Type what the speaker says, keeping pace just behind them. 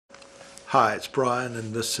Hi, it's Brian,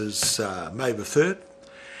 and this is May the 3rd,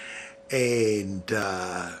 and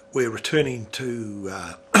we're returning to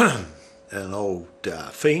an old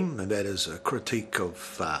theme, and that is a critique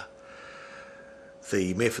of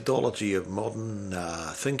the methodology of modern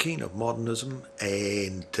thinking, of modernism,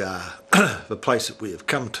 and the place that we have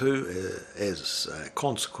come to as a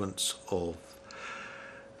consequence of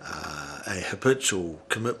a habitual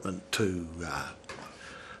commitment to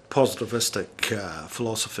positivistic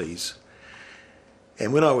philosophies.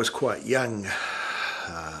 And when I was quite young,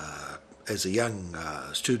 as a young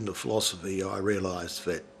student of philosophy, I realised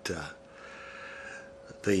that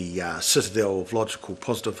the citadel of logical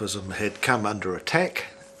positivism had come under attack,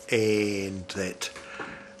 and that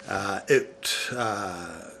it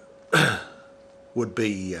would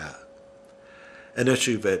be an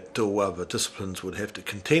issue that all other disciplines would have to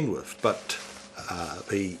contend with. But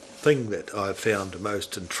the thing that I found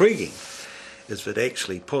most intriguing is that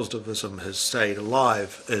actually positivism has stayed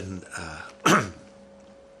alive in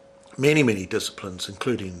many disciplines,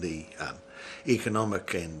 including the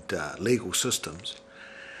economic and legal systems,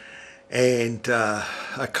 and a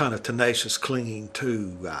kind of tenacious clinging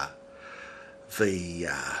to the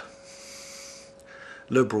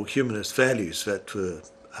liberal humanist values that were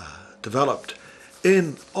developed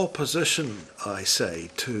in opposition, I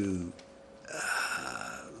say, to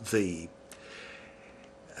the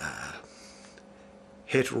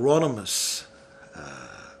heteronomous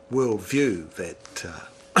worldview that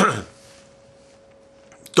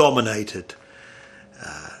dominated.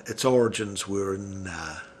 Its origins were in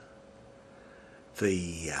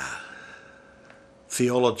the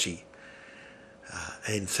theology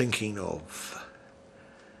and thinking of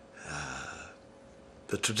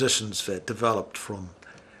the traditions that developed from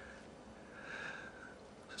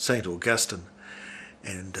St. Augustine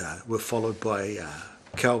and were followed by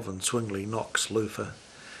Calvin, Zwingli, Knox, Luther,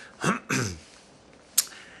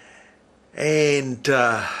 and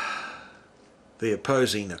the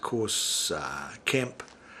opposing, of course, camp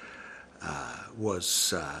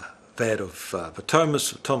was that of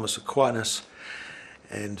Thomas Aquinas,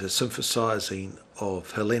 and the synthesizing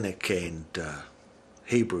of Hellenic and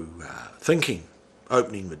Hebrew thinking,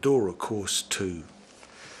 opening the door, of course, to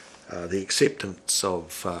the acceptance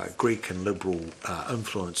of Greek and liberal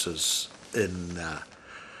influences in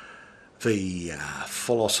the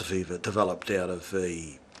philosophy that developed out of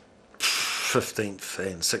the 15th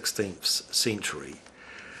and 16th century.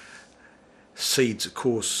 Seeds, of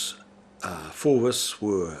course, for this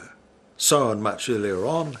were sown much earlier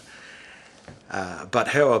on, but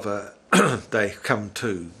however they come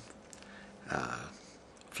to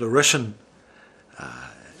fruition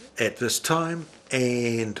at this time,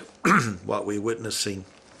 and what we're witnessing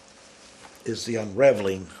is the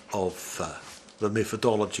unravelling of the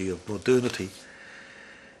methodology of modernity.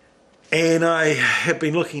 And I have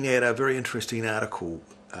been looking at a very interesting article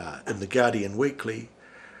in the Guardian Weekly,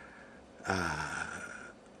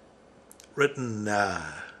 written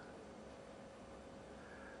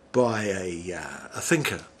by a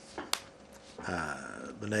thinker,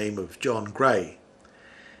 the name of John Gray,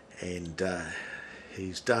 and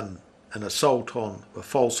he's done an assault on the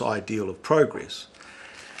false ideal of progress.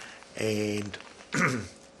 And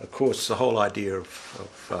of course, the whole idea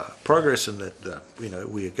of progress, and that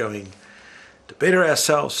we are going to better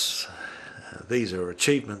ourselves. These are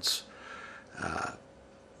achievements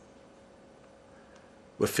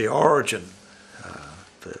with the origin,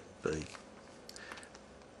 the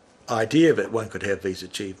idea that one could have these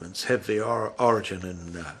achievements have their origin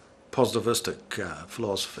in positivistic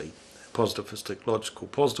philosophy, positivistic logical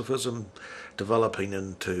positivism, developing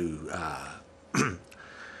into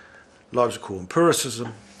logical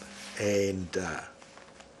empiricism, and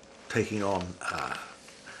taking on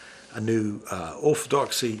a new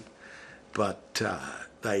orthodoxy, but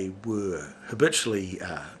they were habitually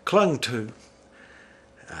clung to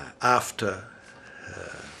after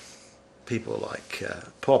people like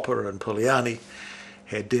Popper and Polanyi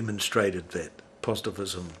had demonstrated that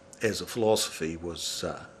positivism as a philosophy was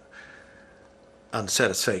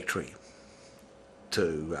unsatisfactory,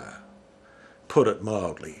 to put it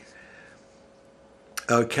mildly.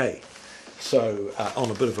 Okay, so on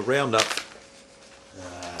a bit of a roundup,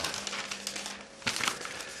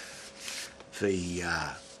 the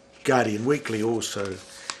Guardian Weekly also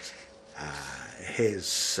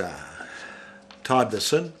has tied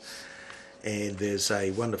this in, and there's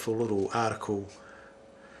a wonderful little article,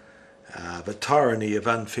 The Tyranny of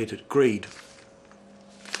Unfettered Greed.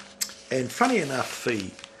 And funny enough,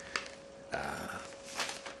 the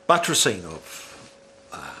buttressing of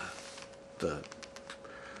the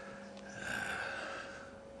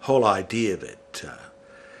whole idea that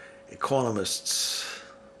economists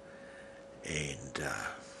and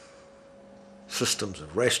systems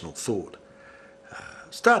of rational thought,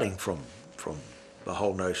 starting from the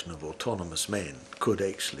whole notion of autonomous man, could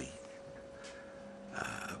actually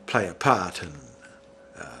play a part in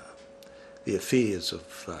the affairs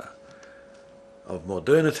of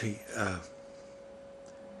modernity.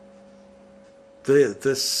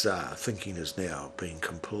 This thinking is now being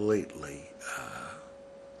completely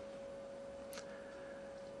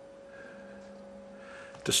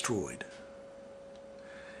destroyed.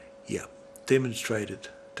 Yeah, demonstrated,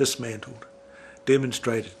 dismantled,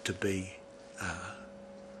 demonstrated to be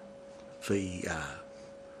the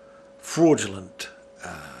fraudulent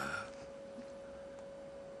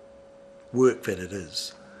work that it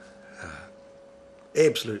is.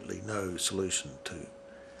 Absolutely no solution to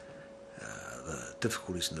the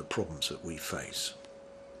difficulties and the problems that we face.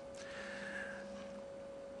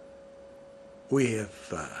 We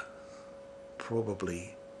have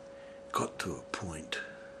probably got to a point,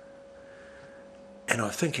 and I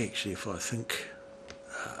think actually if I think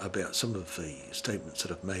about some of the statements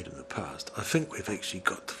that I've made in the past, I think we've actually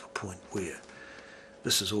got to a point where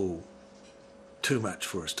this is all too much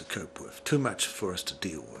for us to cope with, too much for us to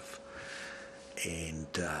deal with. And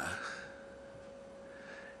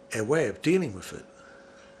our way of dealing with it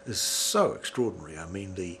is so extraordinary. I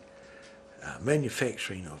mean, the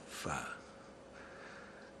manufacturing of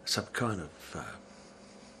some kind of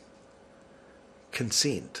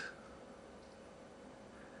consent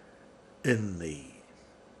in the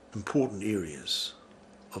important areas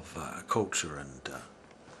of culture and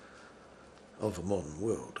of the modern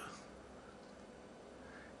world.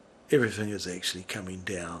 Everything is actually coming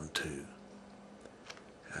down to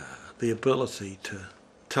the ability to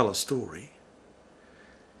tell a story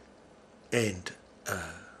and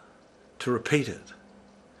to repeat it,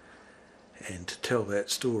 and to tell that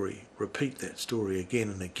story, repeat that story again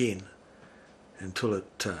and again until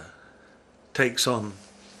it takes on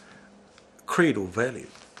creedal value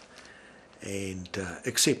and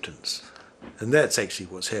acceptance. And that's actually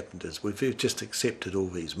what's happened, is we've just accepted all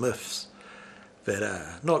these myths that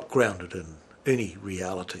are not grounded in any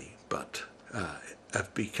reality, but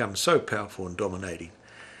have become so powerful and dominating.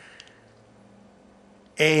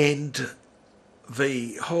 And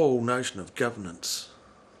the whole notion of governance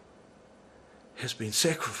has been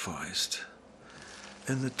sacrificed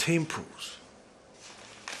in the temples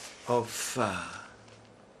of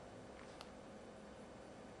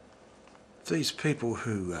these people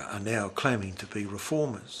who are now claiming to be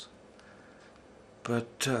reformers.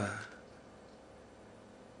 But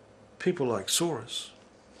people like Soros,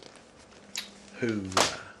 who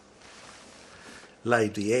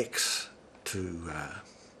laid the axe to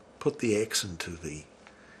put the axe into the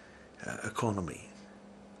economy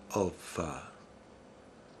of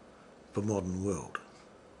the modern world.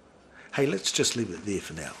 Hey, let's just leave it there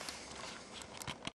for now.